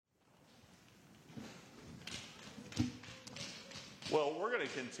Well, we're going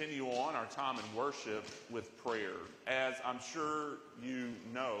to continue on our time in worship with prayer. As I'm sure you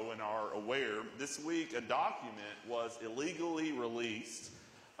know and are aware, this week a document was illegally released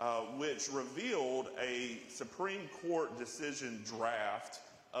which revealed a Supreme Court decision draft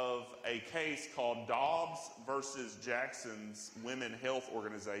of a case called Dobbs versus Jackson's Women Health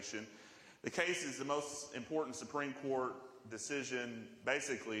Organization. The case is the most important Supreme Court decision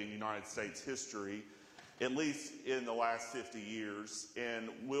basically in United States history, at least in the last 50 years, and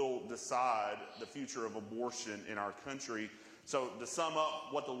will decide the future of abortion in our country. So to sum up,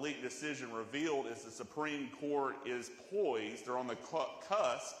 what the leaked decision revealed is the Supreme Court is poised, or on the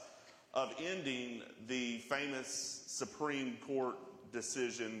cusp, of ending the famous Supreme Court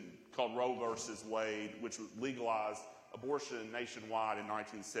decision called Roe versus Wade, which legalized abortion nationwide in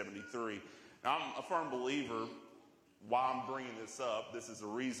 1973. Now, I'm a firm believer. Why I'm bringing this up, this is the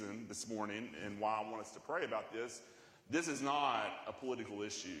reason this morning and why I want us to pray about this. This is not a political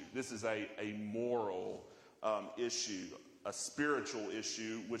issue. This is a moral issue, a spiritual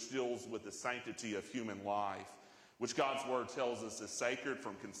issue, which deals with the sanctity of human life, which God's Word tells us is sacred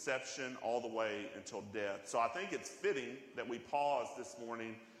from conception all the way until death. So I think it's fitting that we pause this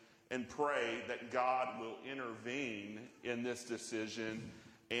morning and pray that God will intervene in this decision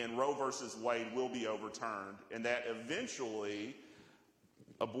and Roe versus Wade will be overturned, and that eventually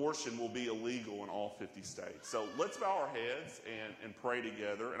abortion will be illegal in all 50 states. So let's bow our heads and pray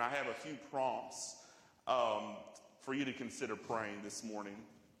together. And I have a few prompts for you to consider praying this morning.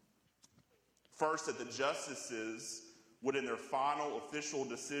 First, that the justices would, in their final official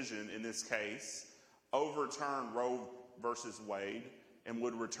decision in this case, overturn Roe versus Wade and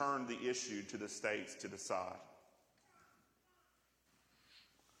would return the issue to the states to decide.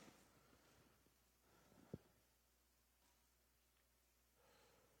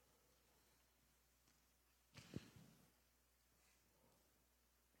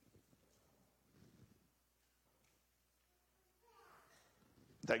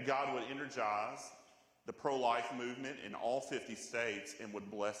 That God would energize the pro-life movement in all 50 states and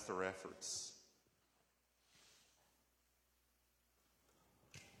would bless their efforts.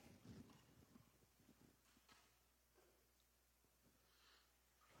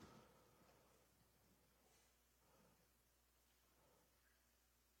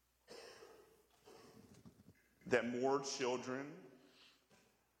 That more children's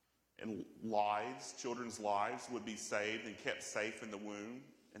lives would be saved and kept safe in the womb,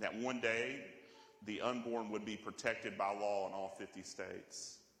 and that one day the unborn would be protected by law in all 50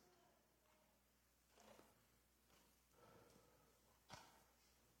 states.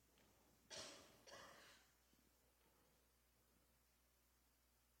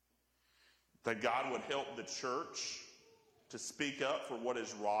 That God would help the church to speak up for what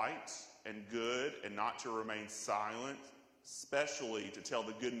is right and good and not to remain silent, especially to tell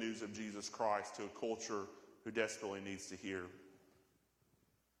the good news of Jesus Christ to a culture who desperately needs to hear.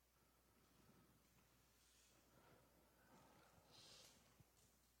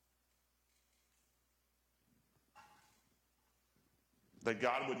 That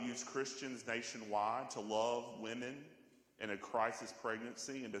God would use Christians nationwide to love women in a crisis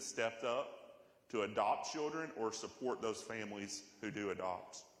pregnancy and to step up to adopt children or support those families who do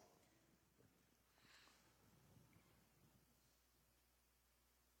adopt.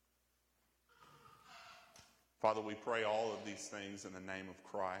 Father, we pray all of these things in the name of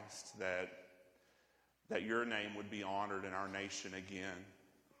Christ, that your name would be honored in our nation again.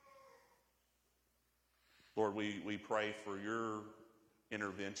 Lord, we pray for your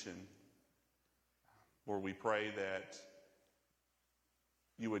intervention. Lord, we pray that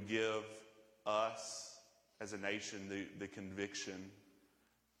you would give us as a nation the conviction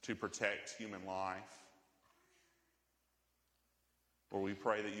to protect human life. Lord, we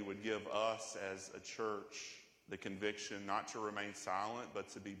pray that you would give us as a church the conviction not to remain silent, but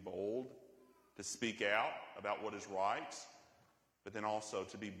to be bold, to speak out about what is right, but then also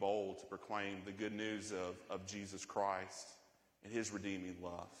to be bold to proclaim the good news of Jesus Christ and his redeeming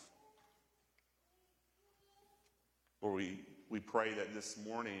love. Lord, we pray that this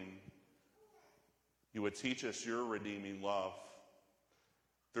morning you would teach us your redeeming love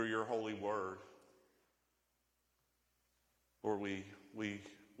through your holy word. Lord, we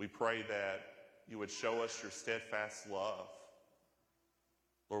pray that you would show us your steadfast love.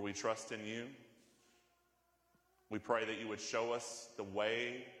 Lord, we trust in you. We pray that you would show us the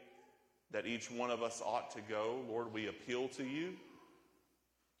way that each one of us ought to go. Lord, we appeal to you.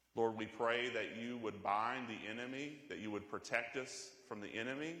 Lord, we pray that you would bind the enemy, that you would protect us from the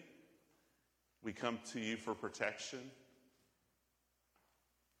enemy. We come to you for protection.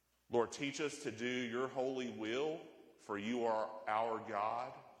 Lord, teach us to do your holy will for you are our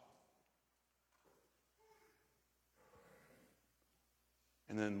God.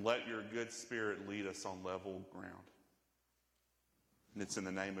 And then let your good spirit lead us on level ground. And it's in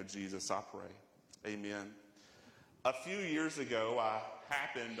the name of Jesus I pray. Amen. A few years ago, I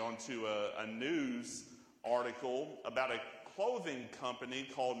happened onto a news article about a clothing company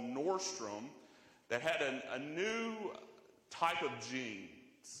called Nordstrom that had a new type of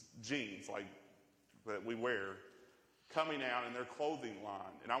jeans like that we wear, coming out in their clothing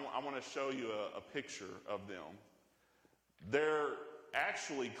line. And I want to show you a picture of them. They're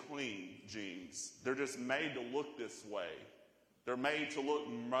actually clean jeans. They're just made to look this way. They're made to look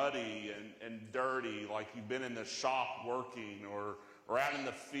muddy and dirty, like you've been in the shop working or out in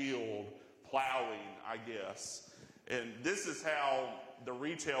the field plowing, I guess. And this is how the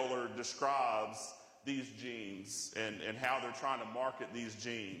retailer describes these jeans and how they're trying to market these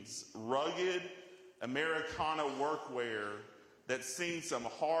jeans. Rugged Americana workwear that's seen some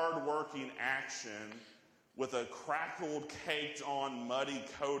hard-working action with a crackled, caked-on, muddy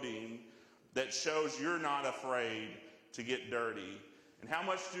coating that shows you're not afraid to get dirty. And how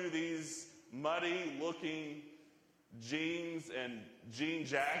much do these muddy-looking jeans and jean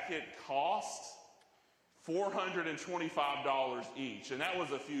jacket cost? $425 each. And that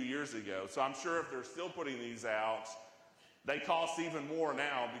was a few years ago. So I'm sure if they're still putting these out, they cost even more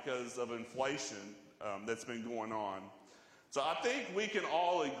now because of inflation that's been going on. So I think we can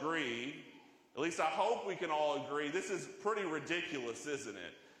all agree, at least I hope we can all agree, this is pretty ridiculous, isn't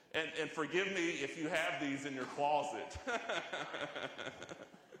it? And forgive me if you have these in your closet.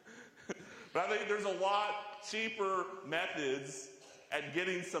 But I think there's a lot cheaper methods at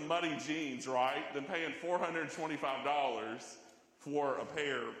getting some muddy jeans, right, than paying $425 for a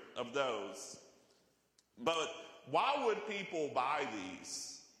pair of those. But why would people buy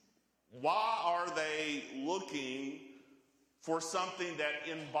these? Why are they looking for something that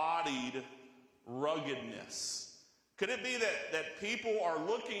embodied ruggedness? Could it be that people are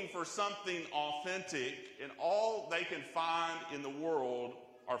looking for something authentic and all they can find in the world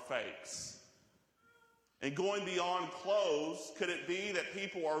are fakes? And going beyond clothes, could it be that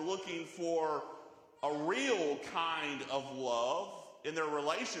people are looking for a real kind of love in their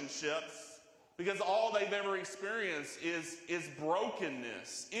relationships because all they've ever experienced is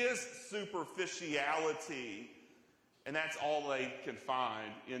brokenness, is superficiality, and that's all they can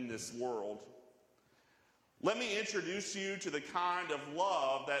find in this world? Let me introduce you to the kind of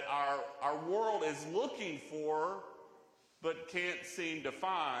love that our world is looking for but can't seem to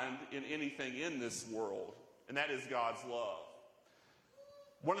find in anything in this world, and that is God's love.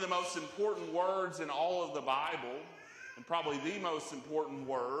 One of the most important words in all of the Bible, and probably the most important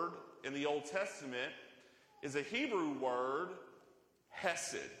word in the Old Testament, is a Hebrew word,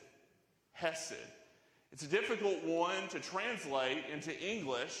 hesed. Hesed. It's a difficult one to translate into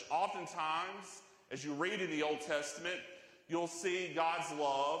English. Oftentimes, as you read in the Old Testament, you'll see God's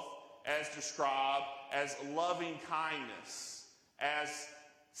love as described as loving kindness, as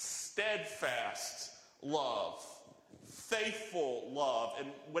steadfast love, faithful love. And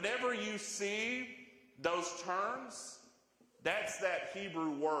whenever you see those terms, that's that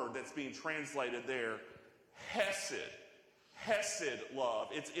Hebrew word that's being translated there, hesed. Hesed love.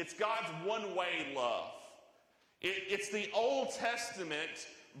 It's God's one-way love. It's the Old Testament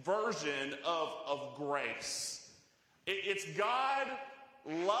version of grace. It's God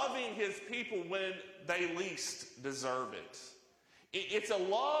loving his people when they least deserve it. It's a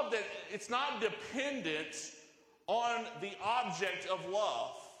love that it's not dependent on the object of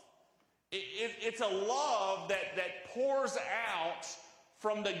love. It's a love that pours out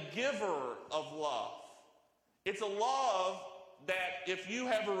from the giver of love. It's a love that if you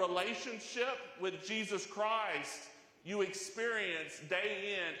have a relationship with Jesus Christ, you experience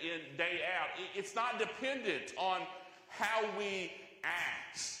day in and day out. It's not dependent on how we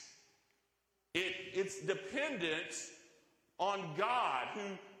act. It's dependent on God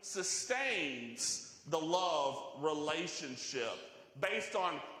who sustains the love relationship based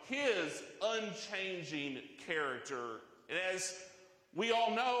on his unchanging character. And as we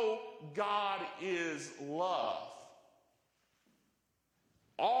all know, God is love.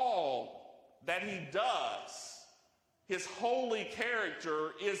 All that he does, his holy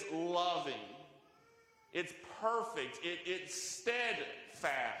character is loving. It's perfect. It's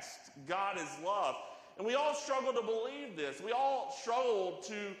steadfast. God is love. And we all struggle to believe this. We all struggle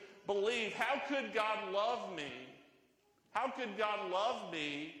to believe, how could God love me? How could God love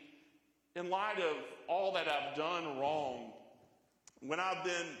me in light of all that I've done wrong? When I've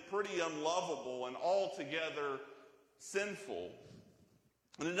been pretty unlovable and altogether sinful.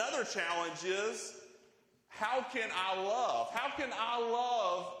 And another challenge is, how can I love? How can I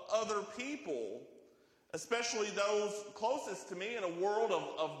love other people, especially those closest to me, in a world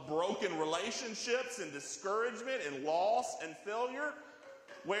of broken relationships and discouragement and loss and failure,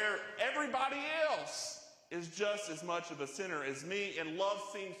 where everybody else is just as much of a sinner as me, and love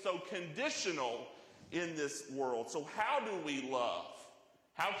seems so conditional in this world. So how do we love?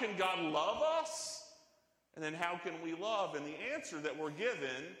 How can God love us? And then how can we love? And the answer that we're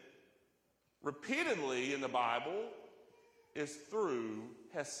given repeatedly in the Bible is through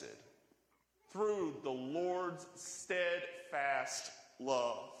Hesed, through the Lord's steadfast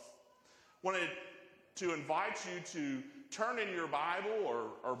love. Wanted to invite you to turn in your Bible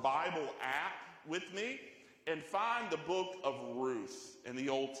or Bible app with me and find the book of Ruth in the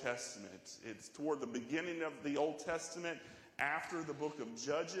Old Testament. It's toward the beginning of the Old Testament, after the book of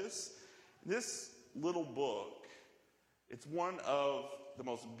Judges. This little book, it's one of the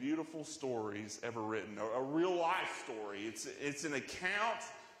most beautiful stories ever written, a real life story. It's an account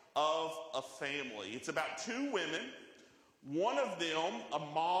of a family. It's about two women, one of them a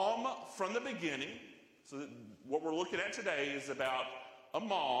mom from the beginning. So what we're looking at today is about a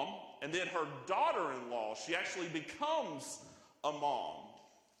mom, and then her daughter-in-law. She actually becomes a mom.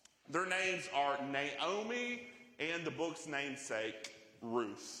 Their names are Naomi and the book's namesake,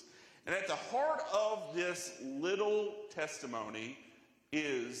 Ruth. And at the heart of this little testimony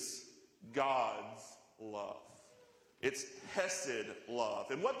is God's love. It's Hesed love.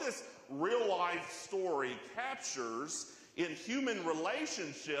 And what this real life story captures in human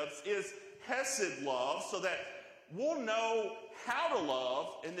relationships is Hesed love, so that we'll know how to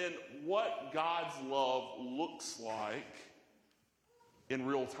love and then what God's love looks like in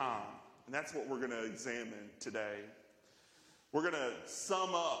real time. And that's what we're going to examine today. We're going to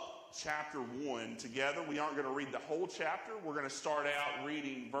sum up chapter 1 together. We aren't going to read the whole chapter. We're going to start out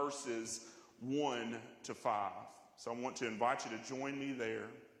reading verses 1 to 5. So I want to invite you to join me there.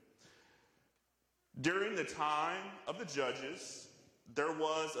 During the time of the judges, there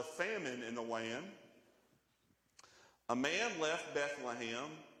was a famine in the land. A man left Bethlehem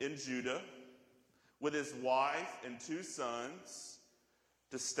in Judah with his wife and 2 sons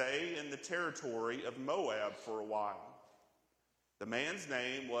to stay in the territory of Moab for a while. The man's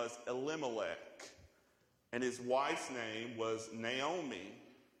name was Elimelech, and his wife's name was Naomi.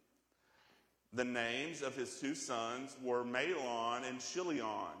 The names of his 2 sons were Mahlon and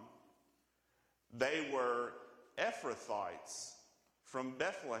Chilion. They were Ephrathites from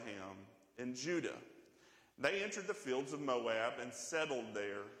Bethlehem in Judah. They entered the fields of Moab and settled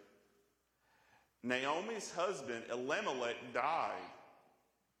there. Naomi's husband Elimelech died,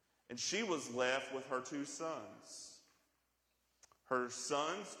 and she was left with her 2 sons. Her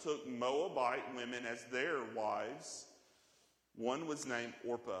sons took Moabite women as their wives. One was named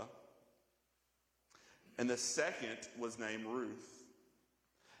Orpah, and the second was named Ruth.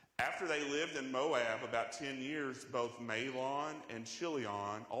 After they lived in Moab about 10 years, both Mahlon and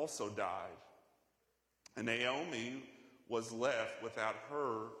Chilion also died. And Naomi was left without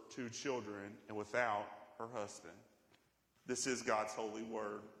her 2 children and without her husband. This is God's holy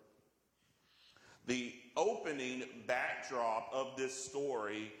word. The opening backdrop of this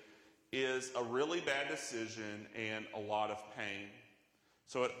story is a really bad decision and a lot of pain.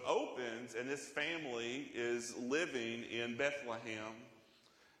 So it opens, and this family is living in Bethlehem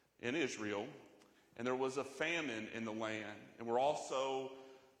in Israel, and there was a famine in the land. And we're also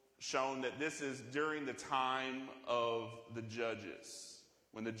shown that this is during the time of the judges,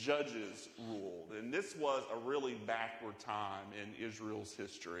 when the judges ruled. And this was a really backward time in Israel's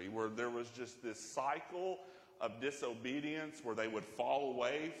history, where there was just this cycle of disobedience where they would fall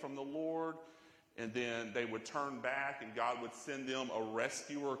away from the Lord, and then they would turn back, and God would send them a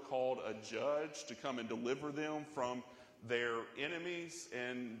rescuer called a judge to come and deliver them from their enemies,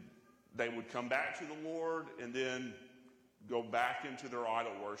 and they would come back to the Lord and then go back into their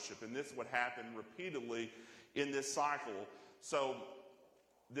idol worship. And this would happen repeatedly in this cycle. So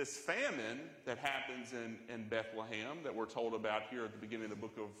this famine that happens in Bethlehem that we're told about here at the beginning of the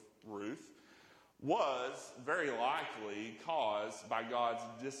book of Ruth was very likely caused by God's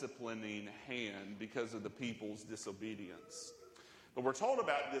disciplining hand because of the people's disobedience. But we're told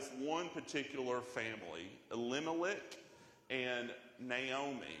about this one particular family, Elimelech and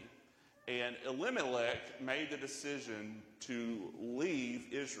Naomi. And Elimelech made the decision to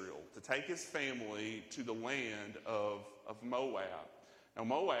leave Israel, to take his family to the land of Moab. Now,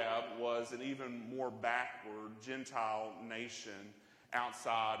 Moab was an even more backward Gentile nation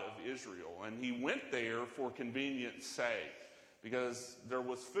outside of Israel. And he went there for convenience sake because there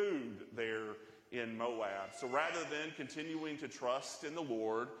was food there in Moab. So rather than continuing to trust in the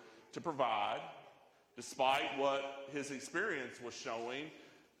Lord to provide, Despite what his experience was showing,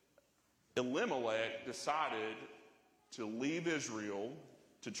 Elimelech decided to leave Israel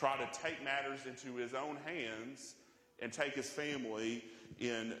to try to take matters into his own hands and take his family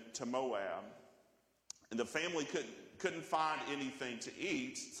into Moab. And the family couldn't find anything to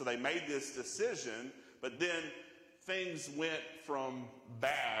eat, so they made this decision, but then things went from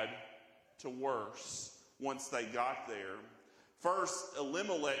bad to worse once they got there. First,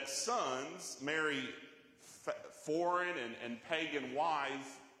 Elimelech's sons marry foreign and pagan wives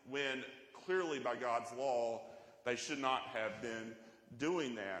when clearly by God's law they should not have been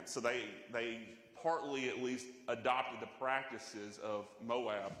doing that. So they partly at least adopted the practices of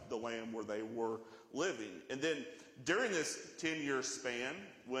Moab, the land where they were living. And then during this 10-year span,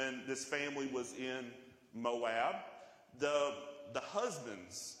 when this family was in Moab, the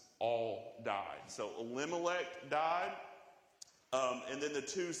husbands all died. So Elimelech died, and then the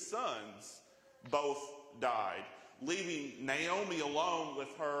two sons both died, leaving Naomi alone with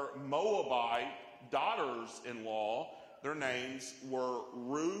her Moabite daughters-in-law. Their names were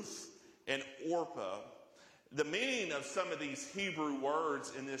Ruth and Orpah. The meaning of some of these Hebrew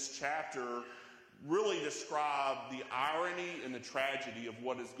words in this chapter really describe the irony and the tragedy of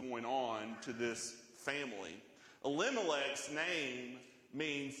what is going on to this family. Elimelech's name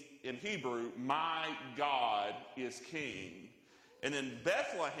means in Hebrew, "My God is king." And then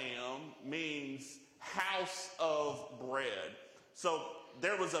Bethlehem means house of bread. So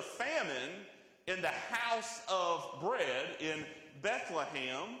there was a famine in the house of bread in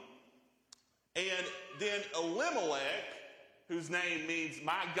Bethlehem. And then Elimelech, whose name means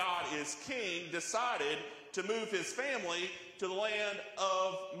 "my God is king," decided to move his family to the land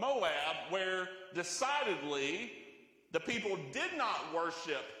of Moab, where decidedly the people did not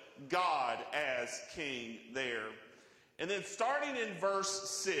worship God as king there. And then starting in verse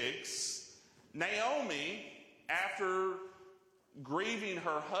 6, Naomi, after grieving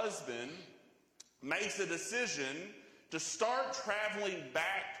her husband, makes a decision to start traveling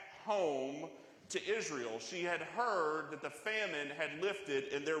back home to Israel. She had heard that the famine had lifted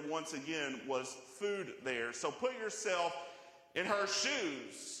and there once again was food there. So put yourself in her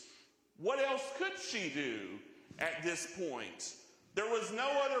shoes. What else could she do at this point? There was no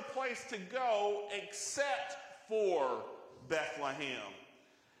other place to go except for Bethlehem.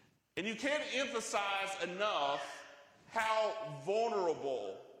 And you can't emphasize enough how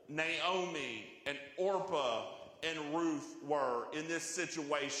vulnerable Naomi and Orpah and Ruth were in this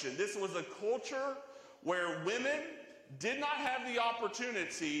situation. This was a culture where women did not have the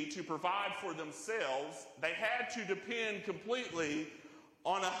opportunity to provide for themselves. They had to depend completely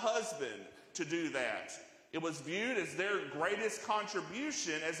on a husband to do that. It was viewed as their greatest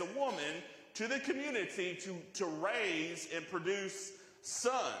contribution as a woman to the community to raise and produce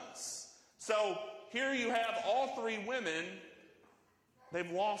sons. So here you have all three women.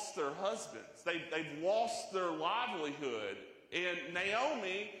 They've lost their husbands. They've lost their livelihood. And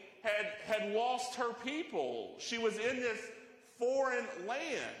Naomi had lost her people. She was in this foreign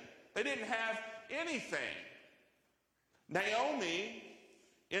land. They didn't have anything. Naomi,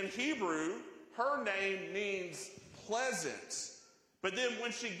 in Hebrew, her name means pleasant. But then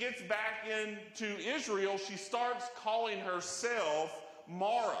when she gets back into Israel, she starts calling herself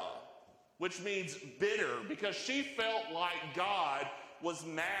Mara, which means bitter, because she felt like God was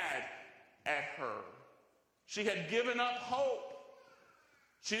mad at her. She had given up hope.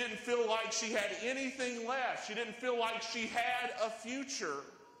 She didn't feel like she had anything left. She didn't feel like she had a future.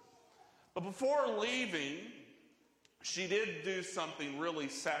 But before leaving, she did do something really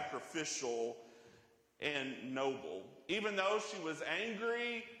sacrificial and noble. Even though she was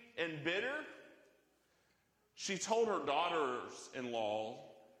angry and bitter, she told her daughters-in-law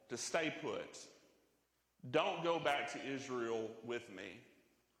to stay put. Don't go back to Israel with me.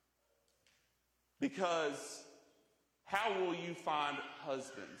 Because how will you find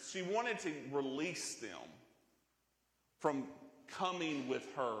husbands? She wanted to release them from coming with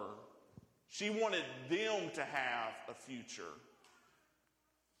her. She wanted them to have a future.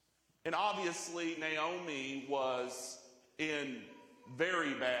 And obviously, Naomi was in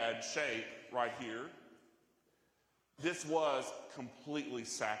very bad shape right here. This was completely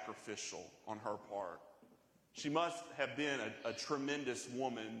sacrificial on her part. She must have been a tremendous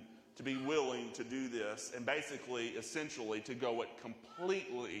woman to be willing to do this and basically, essentially, to go it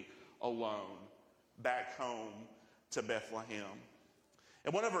completely alone back home to Bethlehem.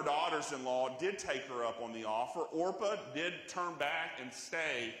 And one of her daughters-in-law did take her up on the offer. Orpah did turn back and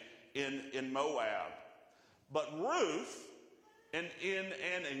stay in Moab. But Ruth, in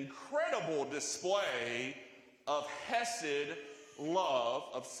an incredible display of hesed love,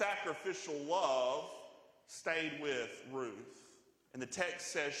 of sacrificial love, stayed with Ruth. And the text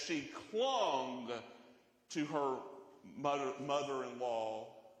says she clung to her mother-in-law,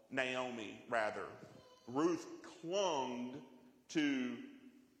 Naomi, rather. Ruth clung to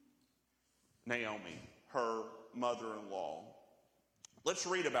Naomi, her mother-in-law. Let's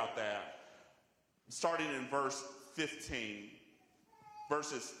read about that, starting in verse 15.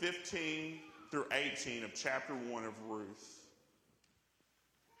 Verses 15 through 18 of chapter 1 of Ruth.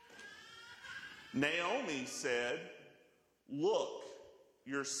 Naomi said, "Look,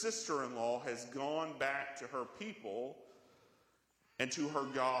 your sister-in-law has gone back to her people and to her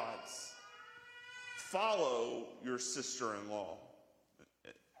gods. Follow your sister-in-law."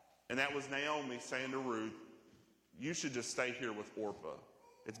 And that was Naomi saying to Ruth, "You should just stay here with Orpah.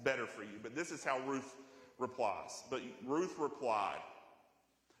 It's better for you." But this is how Ruth replies. But Ruth replied,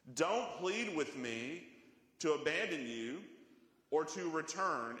 "Don't plead with me to abandon you or to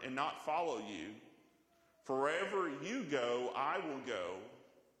return and not follow you. For wherever you go, I will go,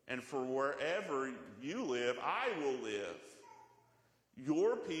 and for wherever you live, I will live.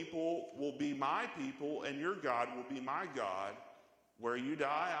 Your people will be my people, and your God will be my God. Where you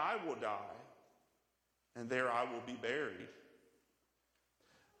die, I will die, and there I will be buried.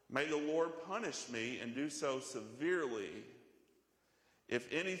 May the Lord punish me and do so severely, if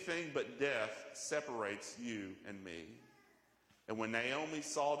anything but death separates you and me." And when Naomi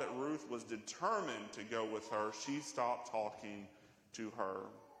saw that Ruth was determined to go with her, she stopped talking to her.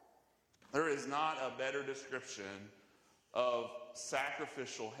 There is not a better description of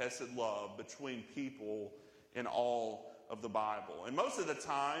sacrificial hesed love between people in all of the Bible. And most of the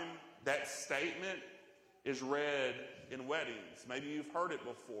time, that statement is read in weddings. Maybe you've heard it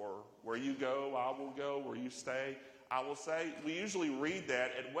before. Where you go, I will go. Where you stay, I will stay. We usually read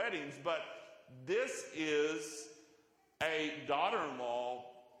that at weddings, but this is a daughter-in-law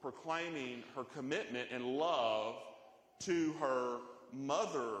proclaiming her commitment and love to her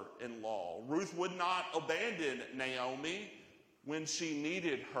mother-in-law. Ruth would not abandon Naomi when she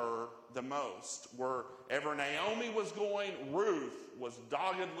needed her the most. Wherever Naomi was going, Ruth was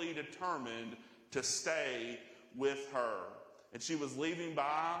doggedly determined to stay with her. And she was leaving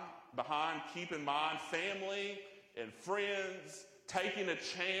behind, keep in mind, family and friends, taking a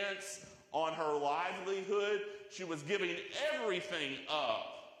chance on her livelihood. She was giving everything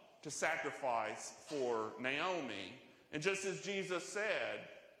up to sacrifice for Naomi. And just as Jesus said,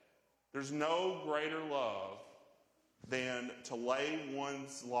 there's no greater love than to lay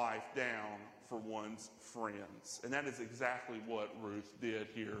one's life down for one's friends. And that is exactly what Ruth did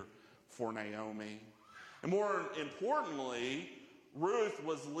here for Naomi. And more importantly, Ruth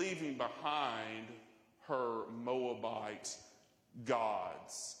was leaving behind her Moabite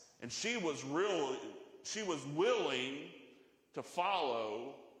gods. And she was willing to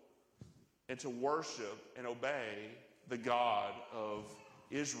follow and to worship and obey the God of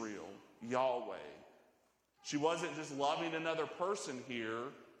Israel, Yahweh. She wasn't just loving another person here.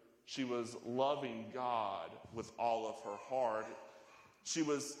 She was loving God with all of her heart. She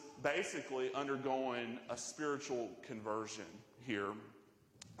was basically undergoing a spiritual conversion here.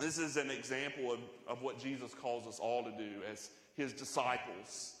 This is an example of what Jesus calls us all to do as his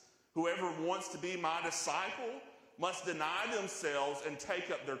disciples. Whoever wants to be my disciple must deny themselves and take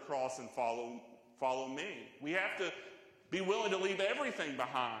up their cross and follow me. We have to be willing to leave everything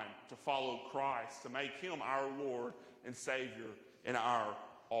behind to follow Christ, to make him our Lord and Savior and our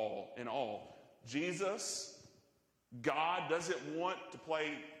all in all. Jesus, God, doesn't want to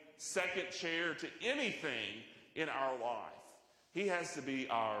play second chair to anything in our life. He has to be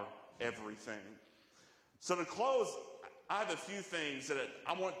our everything. So to close, I have a few things that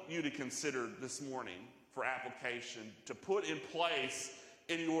I want you to consider this morning for application, to put in place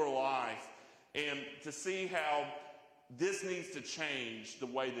in your life, and to see how this needs to change the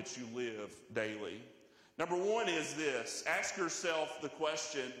way that you live daily. Number one is this. Ask yourself the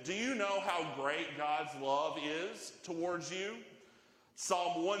question, do you know how great God's love is towards you?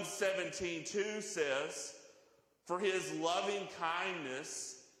 Psalm 117:2 says, "For his loving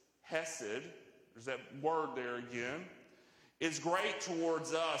kindness, hesed," there's that word there again, "is great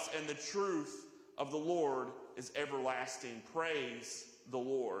towards us, and the truth of the Lord is everlasting." Praise the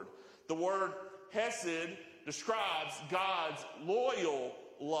Lord. The word hesed describes God's loyal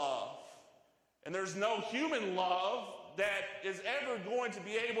love. And there's no human love that is ever going to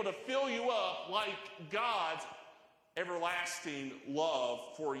be able to fill you up like God's everlasting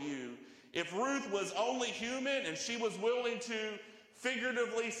love for you. If Ruth was only human and she was willing to,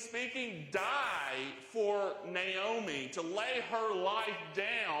 figuratively speaking, die for Naomi, to lay her life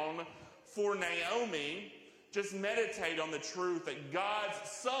down for Naomi, just meditate on the truth that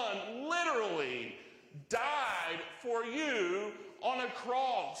God's Son literally died for you on a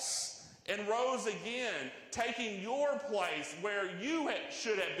cross and rose again, taking your place where you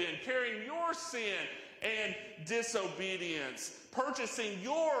should have been, carrying your sin and disobedience, purchasing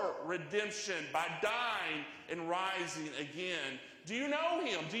your redemption by dying and rising again. Do you know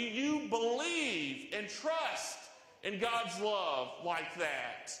him? Do you believe and trust in God's love like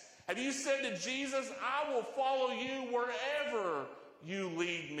that? Have you said to Jesus, I will follow you wherever you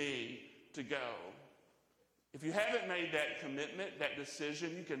lead me to go? If you haven't made that commitment, that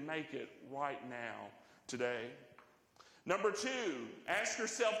decision, you can make it right now, today. Number 2, ask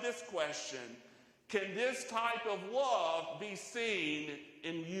yourself this question. Can this type of love be seen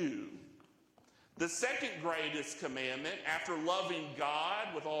in you? The second greatest commandment, after loving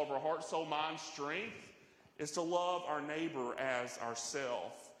God with all of our heart, soul, mind, strength, is to love our neighbor as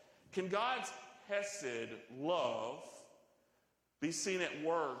ourselves. Can God's hesed love be seen at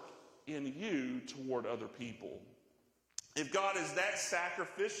work in you toward other people? If God is that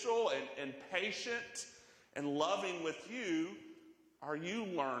sacrificial and patient and loving with you, are you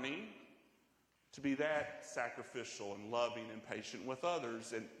learning to be that sacrificial and loving and patient with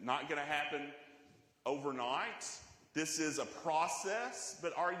others? And not going to happen overnight. This is a process,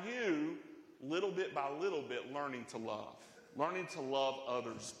 but are you, little bit by little bit, learning to love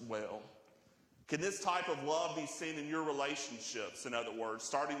others well? Can this type of love be seen in your relationships, in other words,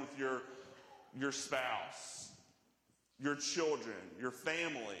 starting with your spouse, your children, your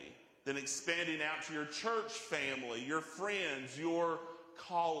family, then expanding out to your church family, your friends, your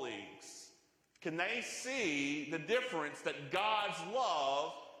colleagues? Can they see the difference that God's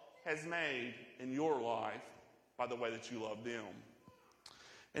love has made in your life by the way that you love them?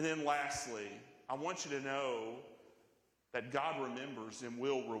 And then lastly, I want you to know that God remembers and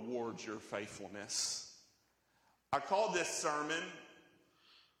will reward your faithfulness. I called this sermon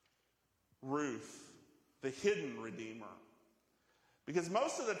Ruth, the Hidden Redeemer. Because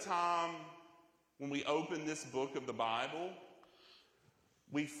most of the time when we open this book of the Bible,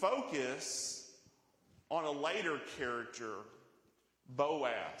 we focus on a later character,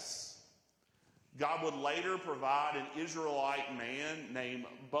 Boaz. God would later provide an Israelite man named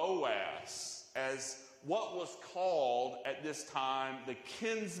Boaz as what was called at this time the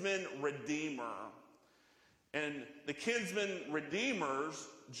kinsman redeemer. And the kinsman redeemer's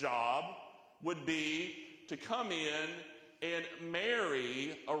job would be to come in and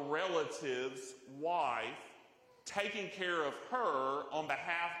marry a relative's wife, taking care of her on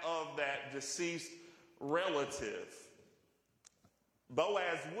behalf of that deceased relative.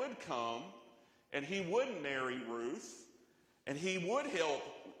 Boaz would come and he would marry Ruth and he would help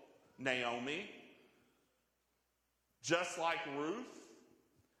Naomi. Just like Ruth,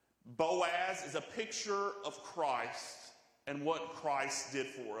 Boaz is a picture of Christ and what Christ did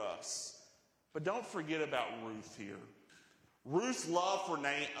for us. But don't forget about Ruth here. Ruth's love for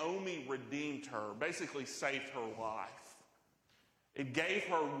Naomi redeemed her, basically saved her life. It gave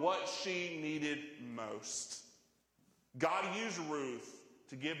her what she needed most. God used Ruth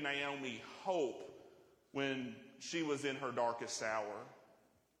to give Naomi hope when she was in her darkest hour.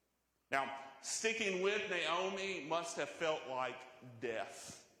 Now, sticking with Naomi must have felt like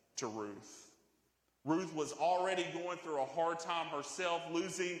death to Ruth. Ruth was already going through a hard time herself,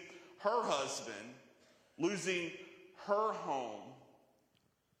 losing her husband, losing her home.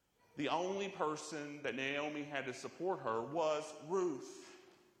 The only person that Naomi had to support her was Ruth.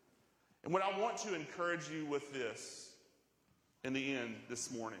 And what I want to encourage you with this in the end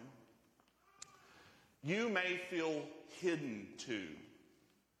this morning, you may feel hidden too.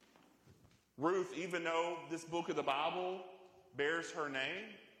 Ruth, even though this book of the Bible bears her name,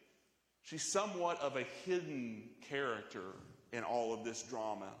 she's somewhat of a hidden character in all of this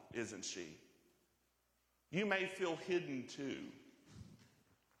drama, isn't she? You may feel hidden too.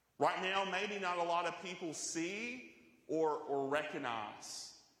 Right now, maybe not a lot of people see or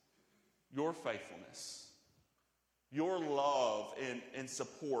recognize your faithfulness, your love and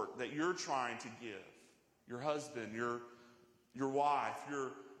support that you're trying to give. Your husband, your wife,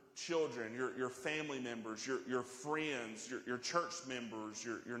 your children, your family members, your friends, your church members,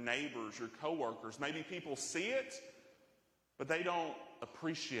 your neighbors, your coworkers. Maybe people see it, but they don't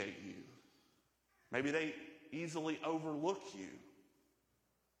appreciate you. Maybe they easily overlook you.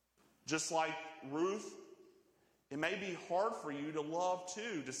 Just like Ruth, it may be hard for you to love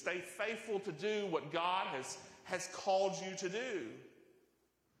too, to stay faithful to do what God has called you to do.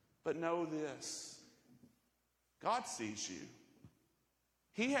 But know this, God sees you.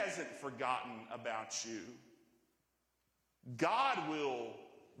 He hasn't forgotten about you. God will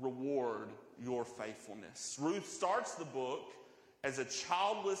reward your faithfulness. Ruth starts the book as a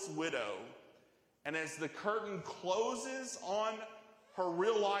childless widow, And as the curtain closes on her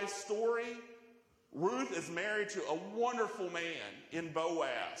real life story, Ruth is married to a wonderful man in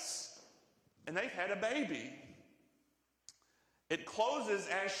Boaz. And they've had a baby. It closes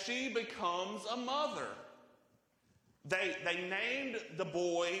as she becomes a mother. They named the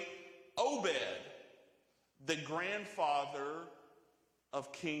boy Obed, the grandfather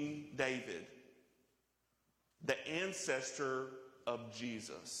of King David, the ancestor of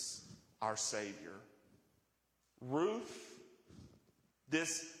Jesus, our Savior. Ruth,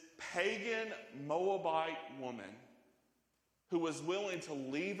 this pagan Moabite woman who was willing to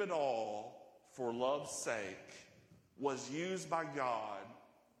leave it all for love's sake, was used by God,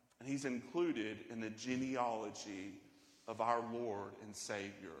 and he's included in the genealogy of our Lord and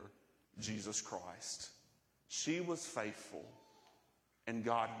Savior, Jesus Christ. She was faithful, and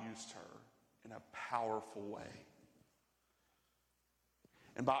God used her in a powerful way.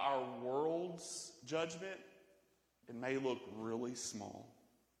 And by our world's judgment, it may look really small.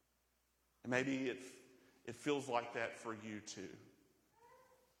 And maybe it feels like that for you too.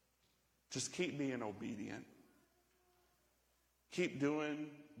 Just keep being obedient. Keep doing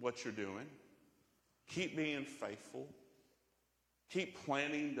what you're doing. Keep being faithful. Keep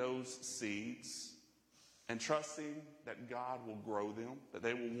planting those seeds and trusting that God will grow them, that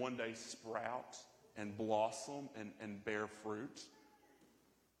they will one day sprout and blossom and bear fruit.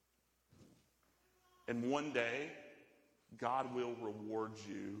 And one day, God will reward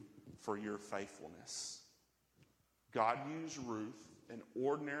you for your faithfulness. God used Ruth, an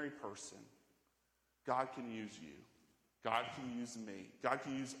ordinary person. God can use you. God can use me. God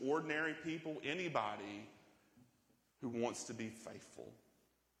can use ordinary people, anybody who wants to be faithful.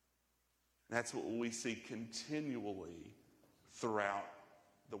 And that's what we see continually throughout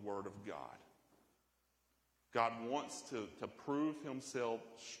the Word of God. God wants to prove himself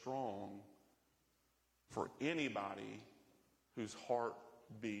strong for anybody whose heart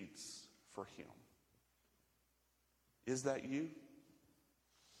beats for him. Is that you?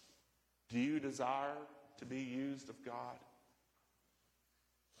 Do you desire to be used of God?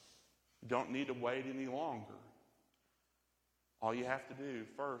 You don't need to wait any longer. All you have to do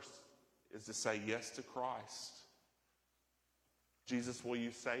first is to say yes to Christ. Jesus, will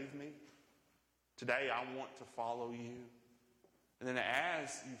you save me? Today I want to follow you. And then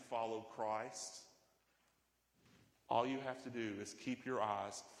as you follow Christ, all you have to do is keep your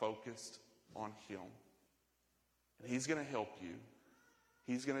eyes focused on him. And he's going to help you.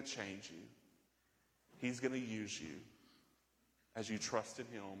 He's going to change you. He's going to use you as you trust in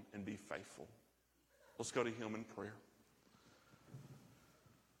him and be faithful. Let's go to him in prayer.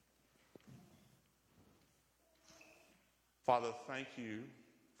 Father, thank you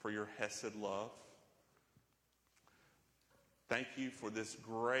for your Hesed love. Thank you for this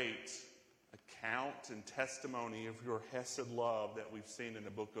great account and testimony of your Hesed love that we've seen in the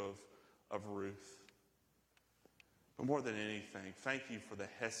book of Ruth. But more than anything, thank you for the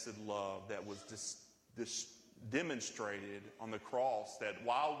Hesed love that was demonstrated on the cross, that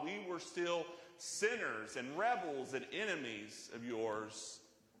while we were still sinners and rebels and enemies of yours,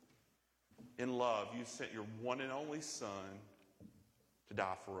 in love, you sent your one and only Son to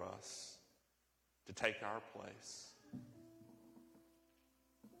die for us, to take our place.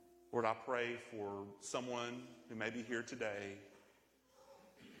 Lord, I pray for someone who may be here today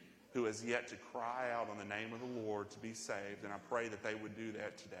who has yet to cry out on the name of the Lord to be saved, and I pray that they would do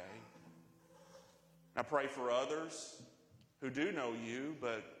that today. I pray for others who do know you,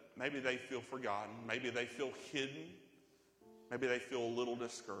 but maybe they feel forgotten, maybe they feel hidden, maybe they feel a little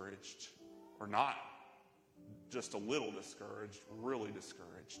discouraged, or not just a little discouraged, really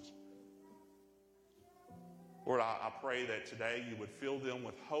discouraged. Lord, I pray that today you would fill them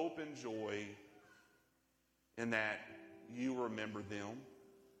with hope and joy in that you remember them,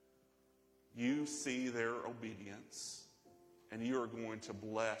 you see their obedience, and you are going to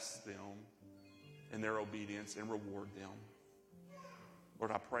bless them in their obedience and reward them.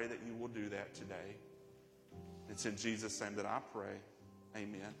 Lord, I pray that you will do that today. It's in Jesus' name that I pray.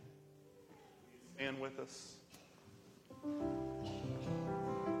 Amen. Stand with us.